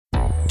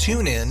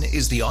TuneIn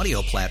is the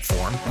audio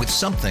platform with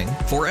something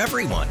for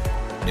everyone.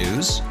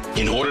 News.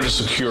 In order to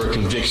secure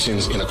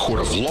convictions in a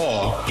court of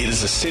law, it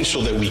is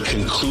essential that we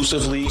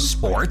conclusively.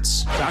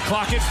 Sports. Shot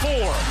clock at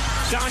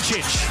 4.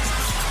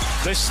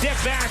 Doncic. The step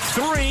back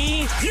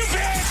 3. You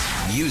bet.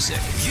 Music.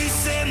 You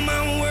set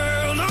my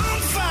world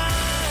on fire.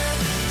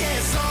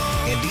 Yes,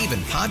 and even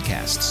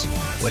podcasts.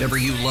 Whatever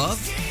you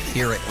love,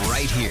 hear it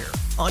right here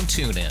on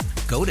TuneIn.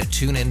 Go to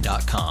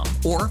TuneIn.com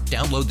or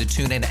download the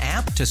TuneIn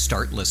app to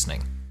start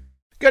listening.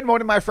 Good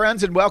morning, my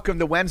friends, and welcome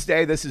to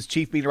Wednesday. This is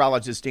Chief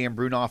Meteorologist Dan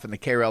Brunoff in the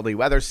KRLD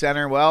Weather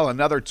Center. Well,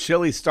 another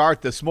chilly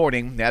start this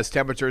morning as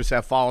temperatures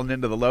have fallen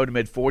into the low to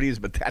mid-40s,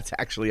 but that's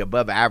actually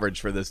above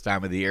average for this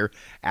time of the year.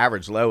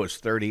 Average low is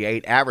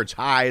 38, average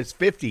high is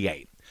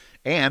 58,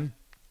 and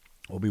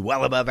we'll be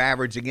well above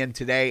average again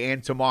today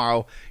and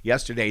tomorrow.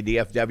 Yesterday,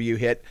 DFW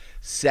hit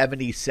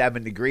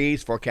 77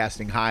 degrees,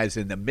 forecasting highs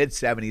in the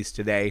mid-70s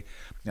today,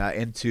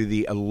 into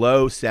the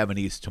low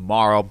 70s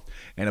tomorrow,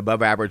 and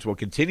above average will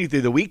continue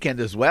through the weekend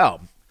as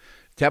well.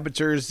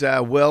 Temperatures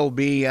will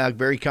be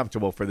very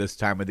comfortable for this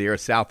time of the year.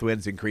 South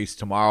winds increase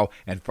tomorrow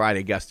and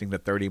Friday, gusting to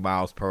 30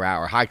 miles per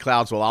hour. High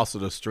clouds will also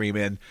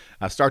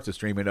start to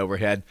stream in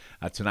overhead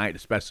tonight,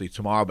 especially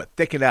tomorrow, but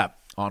thicken up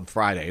on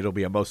Friday. It'll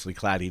be a mostly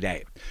cloudy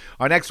day.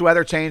 Our next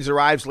weather change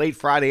arrives late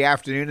Friday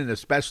afternoon and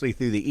especially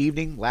through the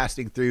evening,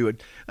 lasting through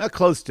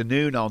close to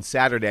noon on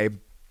Saturday.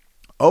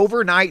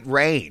 Overnight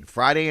rain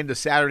Friday into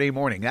Saturday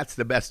morning. That's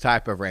the best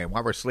type of rain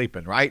while we're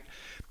sleeping, right?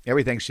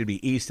 Everything should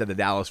be east of the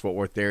Dallas-Fort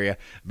Worth area.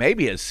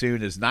 Maybe as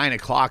soon as 9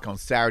 o'clock on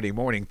Saturday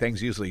morning.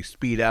 Things usually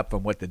speed up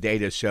from what the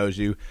data shows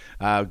you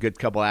a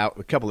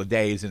couple of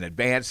days in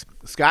advance.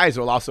 Skies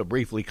will also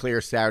briefly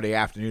clear Saturday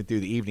afternoon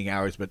through the evening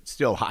hours, but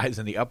still highs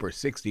in the upper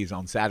 60s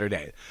on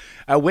Saturday.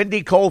 A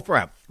windy cold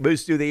front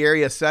moves through the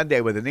area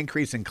Sunday with an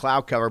increase in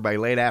cloud cover by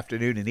late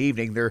afternoon and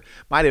evening. There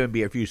might even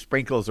be a few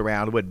sprinkles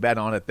around. Wouldn't bet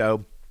on it,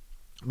 though.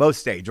 Both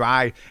stay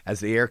dry as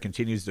the air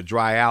continues to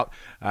dry out.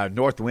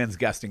 North winds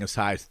gusting as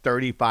high as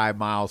 35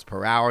 miles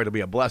per hour. It'll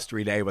be a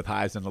blustery day with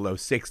highs in the low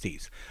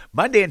 60s.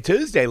 Monday and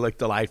Tuesday look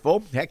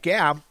delightful. Heck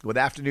yeah, with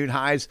afternoon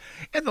highs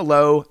in the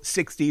low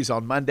 60s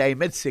on Monday,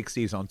 mid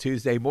 60s on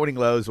Tuesday. Morning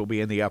lows will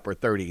be in the upper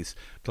 30s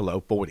to low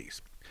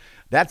 40s.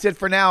 That's it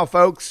for now,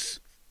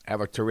 folks.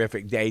 Have a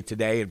terrific day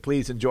today, and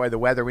please enjoy the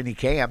weather when you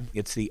can.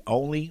 It's the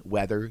only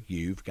weather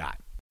you've got.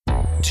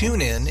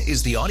 TuneIn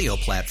is the audio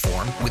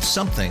platform with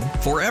something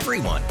for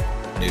everyone.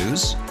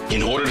 News.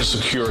 In order to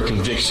secure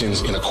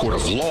convictions in a court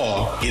of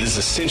law, it is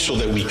essential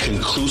that we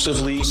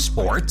conclusively.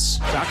 Sports.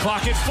 Shot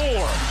clock at 4.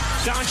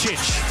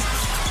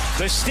 Doncic.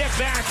 The step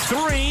back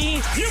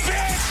 3. You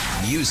bet.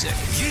 Music.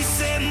 You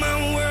set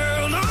my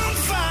world on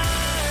fire.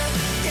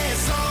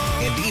 Yes,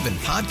 and even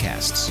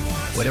podcasts.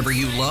 Whatever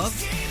you love,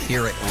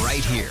 hear it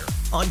right here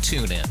on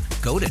TuneIn.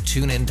 Go to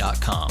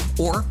TuneIn.com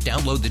or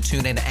download the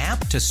TuneIn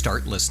app to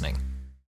start listening.